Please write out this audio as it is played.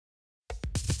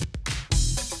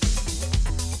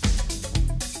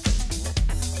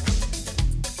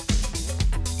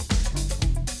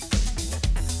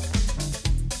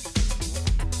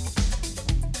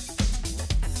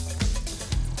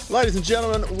Ladies and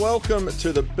gentlemen, welcome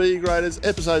to the B Graders,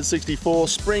 episode 64.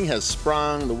 Spring has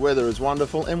sprung, the weather is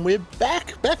wonderful, and we're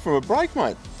back from a break,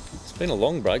 mate. It's been a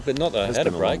long break, but not that I had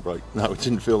a break. No, it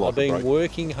didn't feel like a break. I've been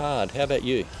working hard. How about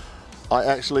you? I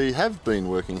actually have been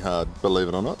working hard, believe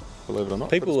it or not.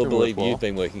 People will believe you've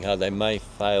been working hard. They may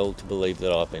fail to believe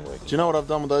that I've been working. Do you know what I've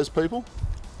done with those people?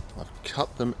 I've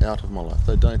cut them out of my life.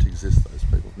 They don't exist, those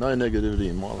people. No negativity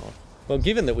in my life. Well,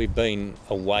 given that we've been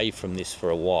away from this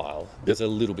for a while, there's a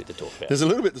little bit to talk about. There's a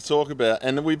little bit to talk about,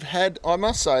 and we've had, I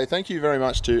must say, thank you very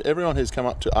much to everyone who's come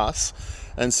up to us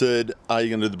and said, are you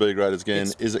going to do the B Graders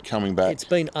again? Is it coming back? It's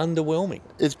been underwhelming.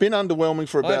 It's been underwhelming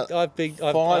for about 5 weeks.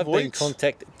 Been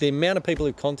contacted. The amount of people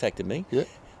who've contacted me, yeah,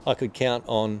 I could count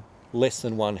on less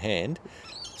than one hand.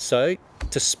 So,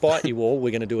 to spite you all,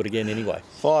 we're going to do it again anyway.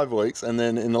 5 weeks, and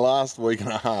then in the last week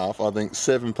and a half, I think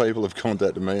 7 people have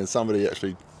contacted me, and somebody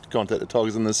actually contacted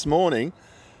Tigers. And this morning,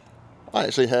 I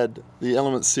actually had the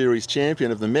Element Series champion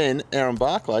of the men, Aaron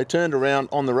Barclay, turned around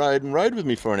on the road and rode with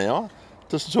me for an hour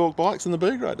just to talk bikes in the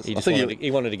B Graders. He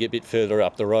wanted to get a bit further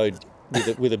up the road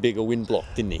with a bigger wind block,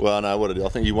 didn't he? Well, no, what did he? I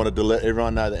think he wanted to let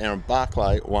everyone know that Aaron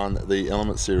Barclay won the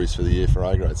Element Series for the year for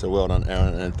A grade. So well done,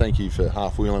 Aaron, and thank you for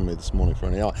half-wheeling me this morning for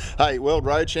an hour. Hey, World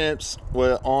Road Champs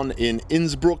were on in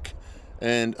Innsbruck,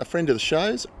 and a friend of the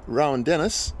show's, Rowan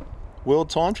Dennis,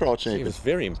 World Time Trial Champion. He was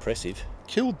very impressive.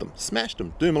 Killed them, smashed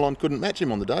them. Dumoulin couldn't match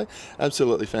him on the day.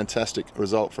 Absolutely fantastic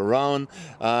result for Rowan,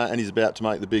 and he's about to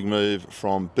make the big move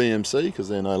from BMC, because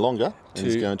they're no longer, and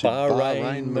he's going to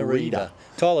Bahrain Merida.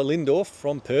 Tyler Lindorff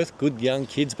from Perth, good young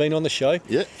kid's been on the show.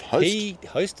 Yep, He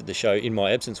hosted the show in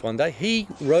my absence one day. He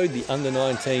rode the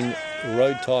under-19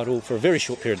 road title for a very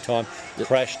short period of time,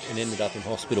 crashed and ended up in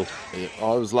hospital. Yeah,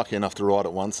 I was lucky enough to ride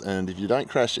it once, and if you don't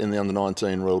crash in the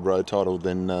under-19 world road title,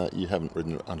 then you haven't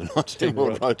ridden the under-19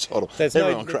 world road title.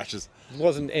 Everyone crashes.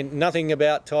 Wasn't nothing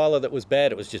about Tyler that was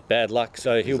bad. It was just bad luck.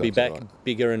 So he'll be back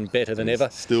bigger and better than ever.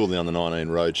 Still the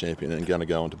under-19 road champion and going to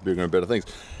go on to bigger and better things.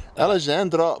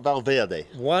 Alejandro Valverde.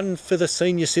 One for the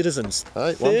senior citizens.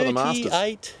 Hey, one for the Masters.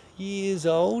 38 years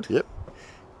old. Yep.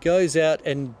 Goes out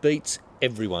and beats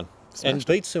everyone.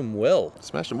 Beats them well.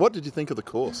 Smashed them. What did you think of the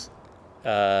course?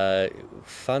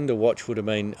 Fun to watch, would have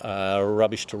been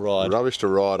rubbish to ride. Rubbish to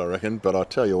ride, I reckon. But I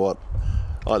tell you what,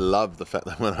 I love the fact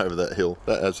they went over that hill.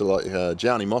 That absolutely,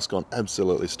 Gianni Moscon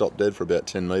absolutely stopped dead for about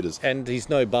 10 metres. And he's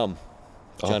no bum,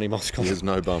 Gianni Moscon. He is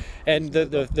no bum. And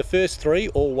the first three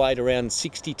all weighed around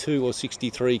 62 or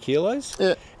 63 kilos.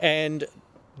 Yeah. And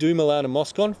Dumoulin and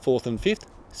Moscon, 4th and 5th,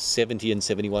 70 and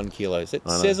 71 kilos. It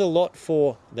says a lot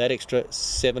for that extra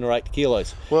 7 or 8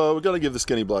 kilos. Well, we've got to give the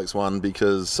skinny blokes one,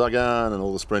 because Sagan and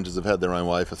all the sprinters have had their own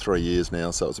way for 3 years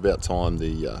now, so it's about time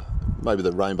maybe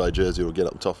the rainbow jersey will get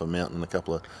up top of a mountain in a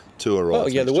couple of tour rides. Oh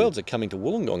yeah, the Worlds are coming to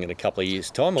Wollongong in a couple of years'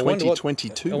 time.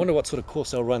 2022. I wonder what sort of course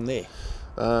they'll run there.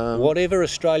 Whatever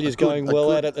Australia's going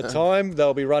well at the time,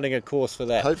 they'll be running a course for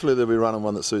that. Hopefully they'll be running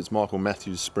one that suits Michael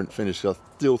Matthews' sprint finish. I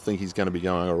still think he's going to be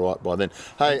going all right by then.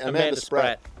 Hey, Amanda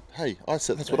Spratt. Hey, that's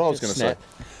what I was going to say.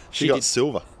 She got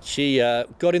silver. She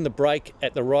got in the break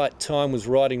at the right time, was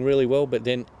riding really well, but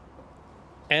then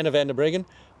Anna van der Breggen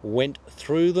went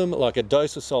through them like a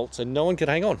dose of salt, so no one could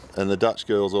hang on. And the Dutch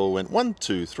girls all went 1,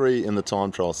 2, 3 in the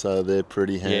time trial, so they're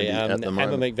pretty handy at the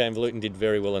moment. Annemiek van Vleuten did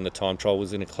very well in the time trial,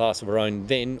 was in a class of her own.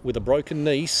 Then, with a broken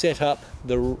knee, set up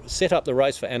the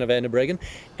race for Anna van der Breggen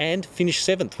and finished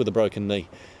 7th with a broken knee.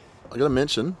 I got to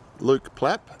mention Luke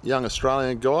Plapp, young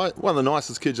Australian guy, one of the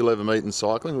nicest kids you'll ever meet in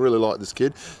cycling. Really like this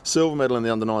kid. Silver medal in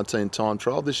the under-19 time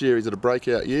trial. This year he's at a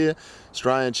breakout year.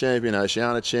 Australian champion,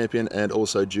 Oceania champion, and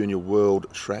also junior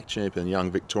world track champion.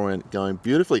 Young Victorian, going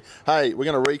beautifully. Hey, we're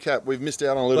going to recap. We've missed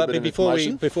out on a little bit of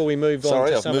information. Before we move on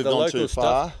to some of the local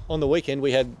stuff, on the weekend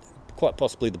we had quite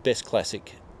possibly the best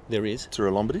classic there is. Tour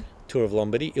of Lombardy. Tour of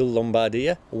Lombardy, Il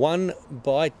Lombardia, won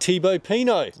by Thibaut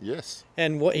Pinot. Yes.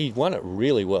 And he won it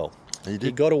really well. He did.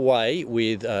 He got away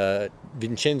with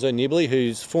Vincenzo Nibali,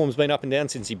 whose form's been up and down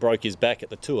since he broke his back at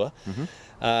the Tour.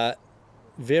 Mm-hmm.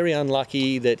 Very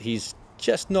unlucky that he's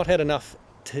just not had enough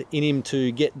in him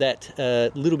to get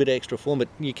that little bit extra form, but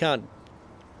you can't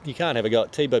have a go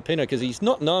at Thibaut Pinot because he's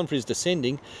not known for his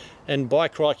descending, and by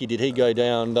crikey did he go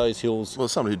down those hills. Well,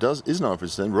 somebody who is known for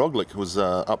his descending. Roglic was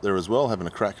up there as well, having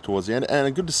a crack towards the end,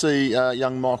 and good to see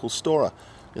young Michael Storer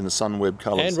in the Sunweb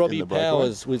colours. And Robbie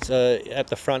Powers was at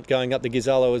the front going up the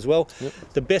Ghizzalo as well. Yep.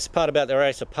 The best part about the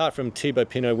race, apart from Thibaut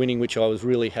Pinot winning, which I was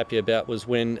really happy about, was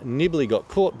when Nibali got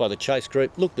caught by the chase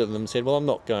group, looked at them and said, well, I'm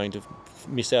not going to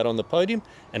miss out on the podium,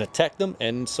 and attacked them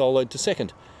and soloed to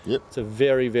second. Yep. It's a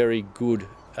very, very good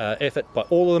effort by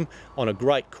all of them on a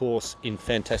great course in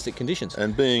fantastic conditions.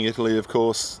 And being Italy, of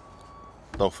course,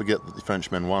 They'll forget that the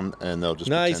Frenchman won, and they'll just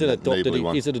No, he's an pretend that Nibali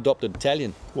won. adopted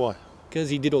Italian. Why? Because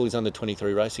he did all his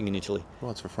under-23 racing in Italy.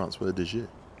 Well, it's for François de Gilles.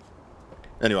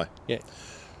 Anyway. Yeah.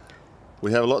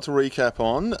 We have a lot to recap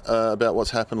on about what's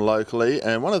happened locally,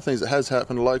 and one of the things that has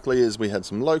happened locally is we had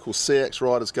some local CX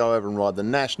riders go over and ride the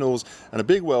Nationals, and a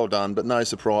big well done, but no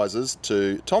surprises,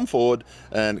 to Tom Ford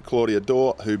and Claudia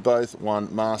Dorr, who both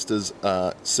won Masters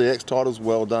CX titles.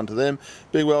 Well done to them.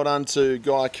 Big well done to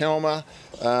Guy Kelmer.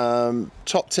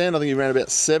 Top 10, I think he ran about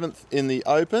 7th in the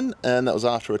Open, and that was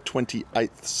after a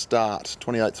 28th start,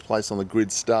 28th place on the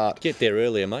grid start. Get there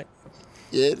earlier, mate.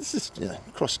 Yeah, it's just,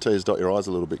 cross your T's, dot your I's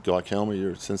a little bit, Guy Kelmer.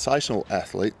 You're a sensational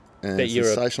athlete and But you're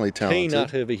sensationally talented.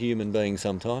 Peanut of a human being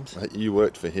sometimes. You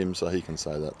worked for him, so he can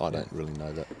say that. I don't really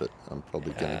know that, but I'm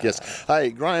probably going to guess. Hey,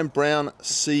 Graham Brown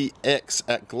CX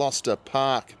at Gloucester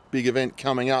Park. Big event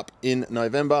coming up in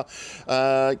November.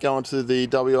 Go onto the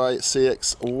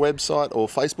WACX website or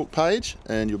Facebook page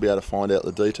and you'll be able to find out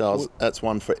the details. That's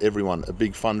one for everyone, a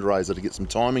big fundraiser to get some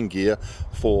timing gear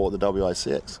for the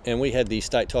WACX. And we had the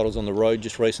state titles on the road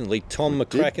just recently. Tom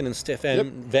McCracken and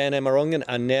Stefan Van Amerongen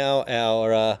are now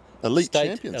our elite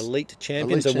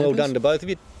champions, and well done to both of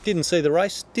you. Didn't see the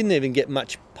race, didn't even get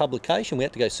much publication. We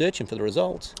had to go searching for the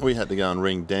results. We had to go and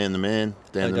ring Dan the Man.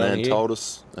 Dan the Man told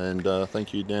us, and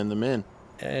thank you, Dan the Man.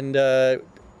 And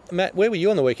Matt, where were you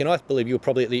on the weekend? I believe you were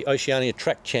probably at the Oceania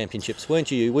Track Championships,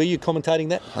 weren't you? Were you commentating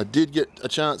that? I did get a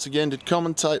chance again to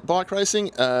commentate bike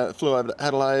racing. Flew over to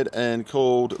Adelaide and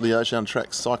called the Oceania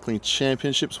Track Cycling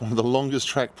Championships, one of the longest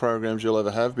track programs you'll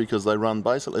ever have, because they run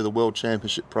basically the World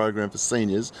Championship program for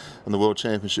seniors and the World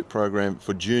Championship program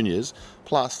for juniors.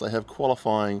 Plus, they have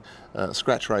qualifying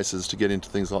scratch races to get into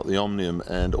things like the Omnium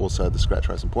and also the scratch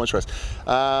race and points race.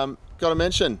 Got to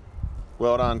mention,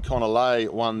 well done, Connor Lay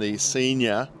won the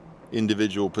senior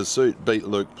individual pursuit, beat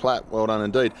Luke Platt. Well done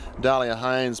indeed. Dahlia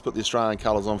Haynes put the Australian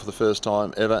colours on for the first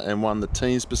time ever and won the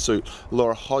teams pursuit.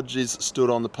 Laura Hodges stood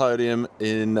on the podium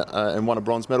and won a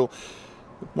bronze medal.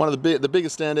 One of the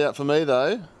biggest standout for me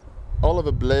though,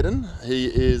 Oliver Bledden. He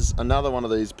is another one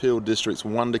of these Peel District's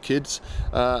wonder kids.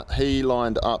 He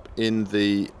lined up in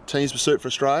the teams pursuit for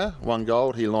Australia, won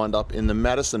gold. He lined up in the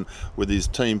Madison with his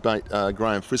teammate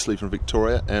Graham Frisley from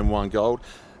Victoria and won gold.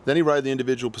 Then he rode the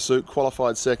individual pursuit,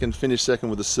 qualified second, finished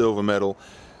second with a silver medal.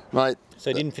 Mate.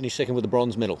 So he didn't finish second with the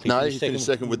bronze medal? He finished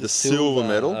second with the silver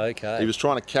medal. Okay. He was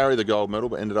trying to carry the gold medal,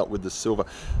 but ended up with the silver.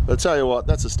 But I'll tell you what,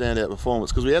 that's a standout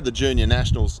performance, because we had the Junior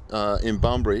Nationals in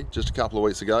Bunbury just a couple of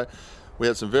weeks ago. We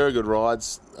had some very good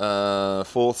rides,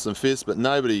 fourths and fifths, but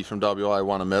nobody from WA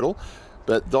won a medal.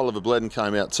 But Oliver Bledden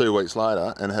came out 2 weeks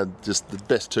later and had just the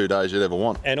best 2 days you'd ever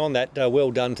want. And on that,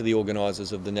 well done to the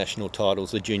organisers of the national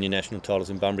titles, the junior national titles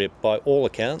in Bunbury. By all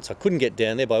accounts, I couldn't get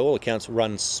down there, by all accounts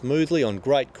run smoothly on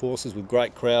great courses with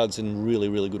great crowds and really,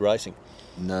 really good racing.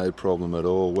 No problem at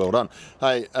all, well done.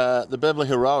 Hey, the Beverley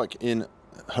Heroic in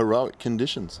heroic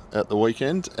conditions at the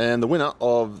weekend, and the winner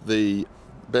of the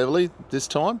Beverley this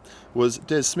time was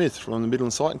Des Smith from the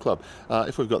Midland Cycling Club.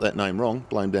 If we've got that name wrong,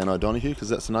 blame Dan O'Donoghue, because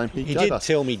that's the name he gave us. He did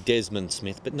tell me Desmond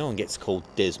Smith, but no one gets called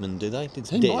Desmond, do they? It's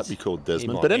he Des. might be called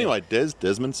Desmond, but anyway,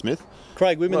 Desmond Smith.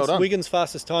 Craig Wiggins'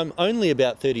 fastest time, only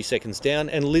about 30 seconds down,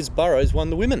 and Liz Burrows won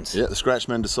the women's. Yeah, the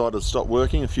Scratchman decided to stop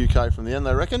working a few K from the end,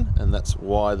 they reckon, and that's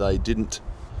why they didn't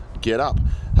get up.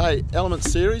 Hey, Element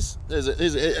Series,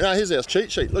 here's our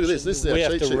cheat sheet. Look at this. This is our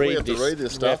cheat sheet. We have to read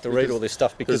this stuff. We have to read all this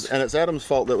stuff because... And it's Adam's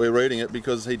fault that we're reading it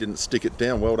because he didn't stick it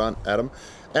down. Well done, Adam.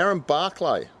 Aaron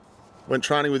Barclay went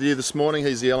training with you this morning.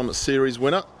 He's the Element Series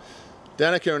winner.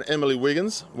 Danica and Emily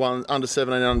Wiggins won under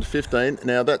 17 and under 15.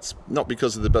 Now, that's not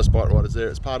because of the best bike riders there.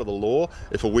 It's part of the law.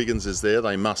 If a Wiggins is there,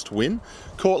 they must win.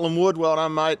 Cortland Wood, well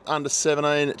done, mate. Under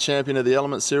 17 champion of the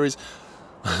Element Series.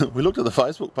 We looked at the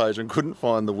Facebook page and couldn't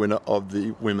find the winner of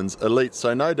the Women's Elite.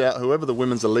 So no doubt, whoever the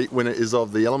Women's Elite winner is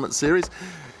of the Element Series,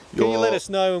 can you let us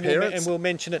know and we'll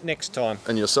mention it next time.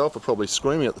 And yourself are probably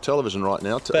screaming at the television right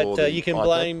now. But you can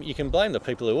blame the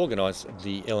people who organise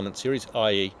the Element Series,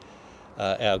 i.e.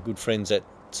 Our good friends at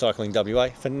Cycling WA,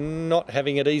 for not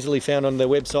having it easily found on their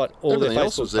website or their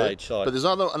Facebook page. But there's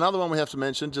another one we have to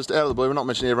mention, just out of the blue. We're not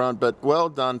mentioning everyone, but well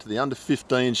done to the under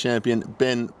 15 champion,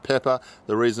 Ben Pepper.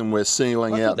 The reason we're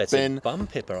singling out Ben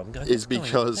is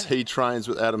because he trains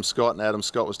with Adam Scott, and Adam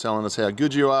Scott was telling us how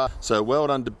good you are. So well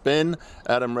done to Ben.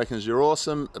 Adam reckons you're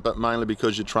awesome, but mainly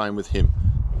because you train with him.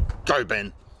 Go,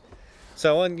 Ben.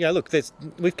 So, look,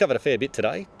 we've covered a fair bit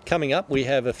today. Coming up, we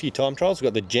have a few time trials. We've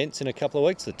got the Gents in a couple of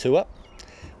weeks, the 2 Up.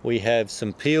 We have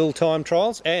some Peel time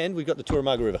trials, and we've got the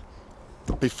Tooramugga River.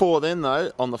 Before then,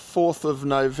 though, on the 4th of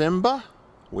November,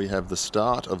 we have the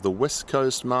start of the West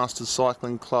Coast Masters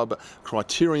Cycling Club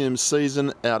Criterium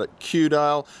season out at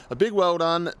Kewdale. A big well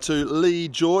done to Lee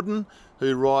Jordan,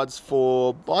 who rides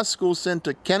for Bicycle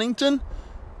Centre Cannington.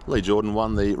 Lee Jordan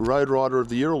won the Road Rider of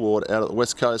the Year award out at the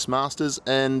West Coast Masters,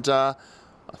 and I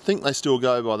think they still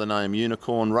go by the name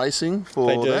Unicorn Racing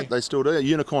for that. They still do.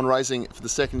 Unicorn Racing for the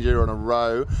second year in a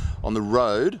row on the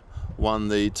road won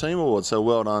the team award. So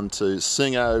well done to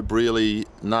Singo, Brearley,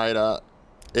 Nader,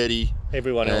 Eddie,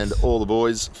 everyone else, and all the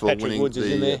boys for winning. Woods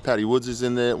is in there. Paddy Woods is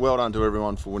in there. Well done to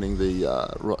everyone for winning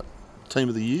the Team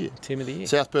of the Year. Team of the Year.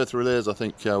 South Perth Relays, I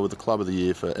think, with the Club of the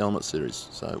Year for Helmet Series.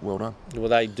 So well done. Well,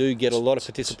 they do get a lot of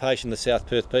participation, the South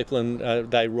Perth people,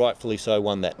 and they rightfully so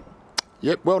won that.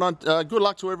 Yep, well done. Good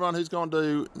luck to everyone who's gone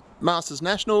to Masters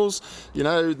Nationals. You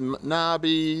know,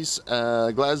 Narbies,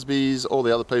 Glasby's, all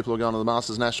the other people who are going to the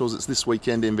Masters Nationals. It's this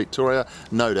weekend in Victoria.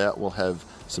 No doubt we'll have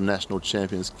some national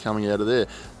champions coming out of there.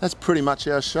 That's pretty much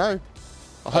our show.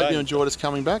 I hope you enjoyed us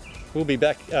coming back. We'll be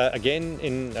back again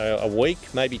in a week,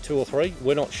 maybe 2 or 3.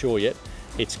 We're not sure yet.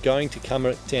 It's going to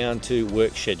come down to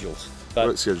work schedules.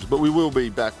 But we will be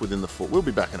back within the we'll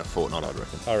be back in a fortnight, I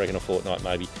reckon. I reckon a fortnight,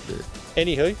 maybe. Yeah.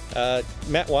 Anywho,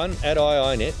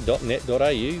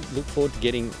 matt1@iinet.net.au. Look forward to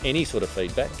getting any sort of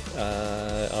feedback.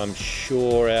 I'm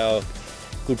sure our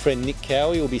good friend Nick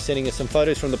Cowie will be sending us some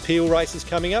photos from the Peel races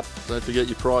coming up. Don't forget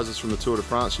your prizes from the Tour de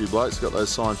France, you blokes. Got those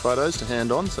signed photos to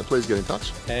hand on, so please get in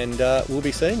touch. And we'll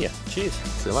be seeing you. Cheers.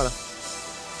 See you later.